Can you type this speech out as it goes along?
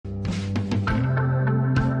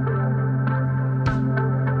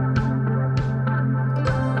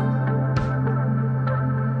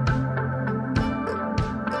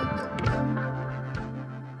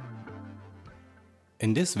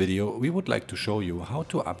In this video, we would like to show you how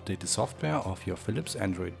to update the software of your Philips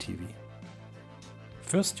Android TV.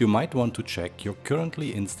 First, you might want to check your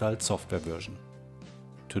currently installed software version.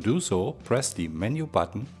 To do so, press the menu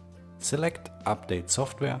button, select Update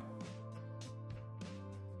Software,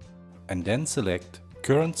 and then select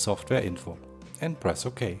Current Software Info and press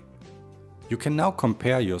OK. You can now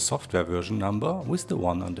compare your software version number with the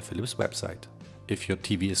one on the Philips website. If your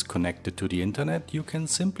TV is connected to the internet, you can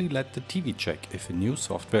simply let the TV check if a new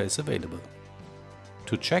software is available.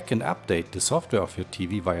 To check and update the software of your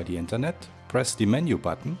TV via the internet, press the menu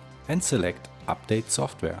button and select Update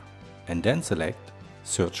Software, and then select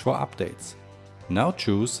Search for Updates. Now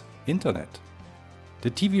choose Internet.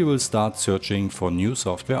 The TV will start searching for new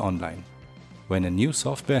software online. When a new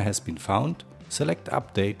software has been found, select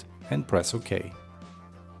Update and press OK.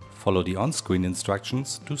 Follow the on-screen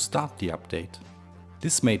instructions to start the update.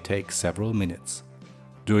 This may take several minutes.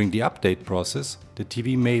 During the update process, the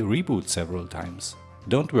TV may reboot several times.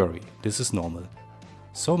 Don't worry, this is normal.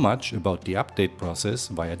 So much about the update process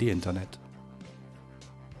via the internet.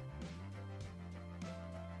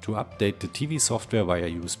 To update the TV software via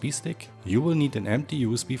USB stick, you will need an empty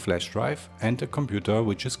USB flash drive and a computer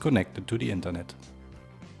which is connected to the internet.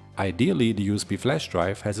 Ideally, the USB flash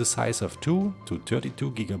drive has a size of 2 to 32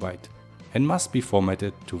 GB and must be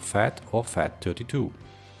formatted to FAT or FAT32.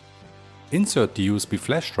 Insert the USB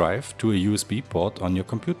flash drive to a USB port on your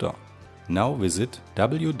computer. Now visit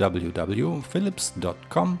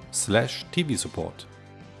www.philips.com/TV support.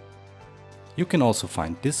 You can also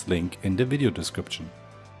find this link in the video description.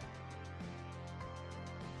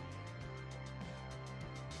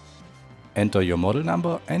 Enter your model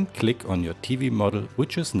number and click on your TV model,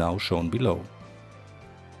 which is now shown below.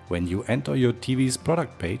 When you enter your TV's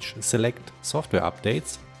product page, select Software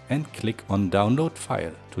Updates and click on Download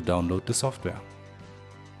File to download the software.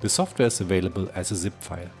 The software is available as a zip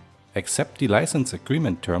file. Accept the license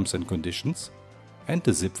agreement terms and conditions, and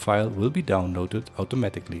the zip file will be downloaded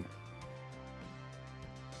automatically.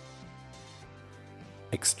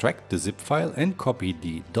 Extract the zip file and copy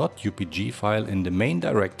the .upg file in the main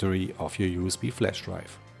directory of your USB flash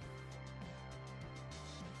drive.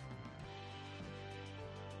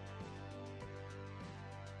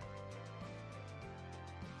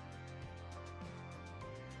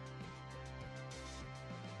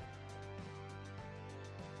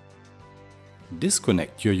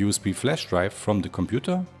 Disconnect your USB flash drive from the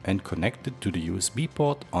computer and connect it to the USB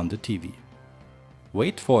port on the TV.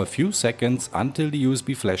 Wait for a few seconds until the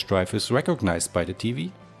USB flash drive is recognized by the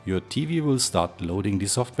TV. Your TV will start loading the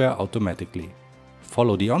software automatically.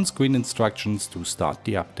 Follow the on-screen instructions to start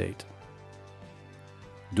the update.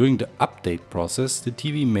 During the update process, the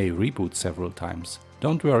TV may reboot several times.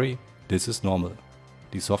 Don't worry, this is normal.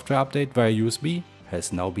 The software update via USB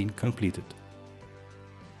has now been completed.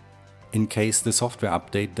 In case the software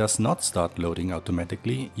update does not start loading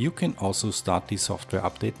automatically, you can also start the software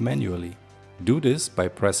update manually. Do this by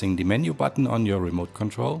pressing the menu button on your remote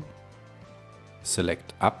control,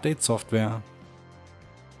 select Update Software,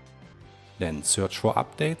 then search for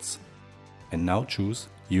Updates, and now choose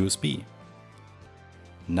USB.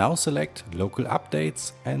 Now select Local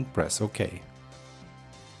Updates and press OK.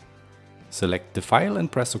 Select the file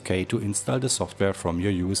and press OK to install the software from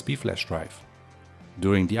your USB flash drive.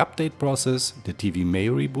 During the update process, the TV may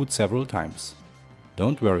reboot several times.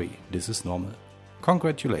 Don't worry, this is normal.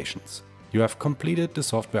 Congratulations! You have completed the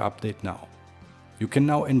software update now. You can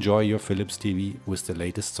now enjoy your Philips TV with the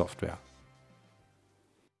latest software.